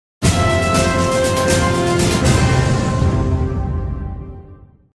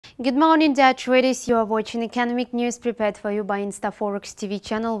Good morning, dear traders. You are watching economic news prepared for you by InstаФорекс TV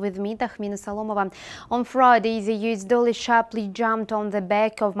channel with me, Tahmina Salomova. On Friday, the US dollar sharply jumped on the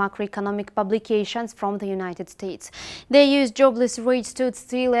back of macroeconomic publications from the United States. The US jobless rate stood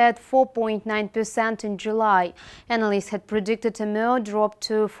still at 4.9% in July. Analysts had predicted a more drop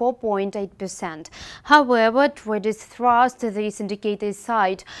to 4.8%. However, traders thrust this indicator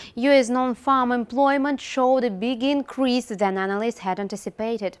aside. US non-farm employment showed a big increase than analysts had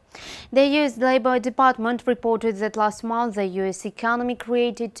anticipated. The U.S. Labor Department reported that last month the U.S. economy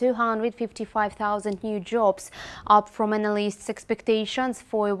created 255,000 new jobs, up from analysts' expectations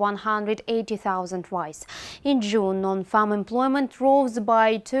for a 180,000 rise. In June, non-farm employment rose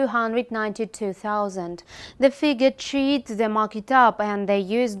by 292,000. The figure cheated the market up, and the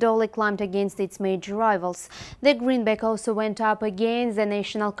U.S. dollar climbed against its major rivals. The greenback also went up against the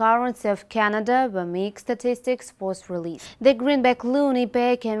national currency of Canada, where mixed statistics was released. The greenback-loonie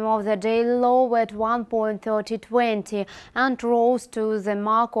pair came off the daily low at 1.3020 and rose to the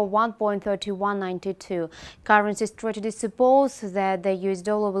mark of 1.3192. Currency strategists suppose that the US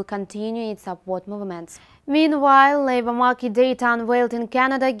dollar will continue its upward movements. Meanwhile, labor market data unveiled in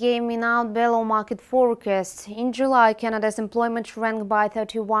Canada came out below market forecasts. In July, Canada's employment shrank by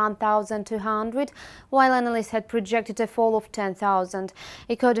 31,200, while analysts had projected a fall of 10,000.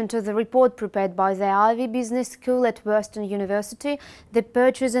 According to the report prepared by the Ivy Business School at Western University, the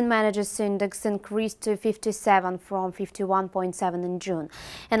Purchasing Managers Index increased to 57 from 51.7 in June.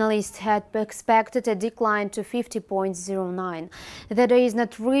 Analysts had expected a decline to 50.09. The data is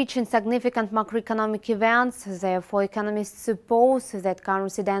not reaching significant macroeconomic events. Therefore, economists suppose that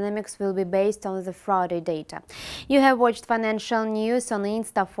currency dynamics will be based on the Friday data. You have watched financial news on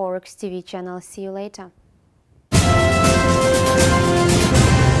InstаФорекс TV channel. See you later.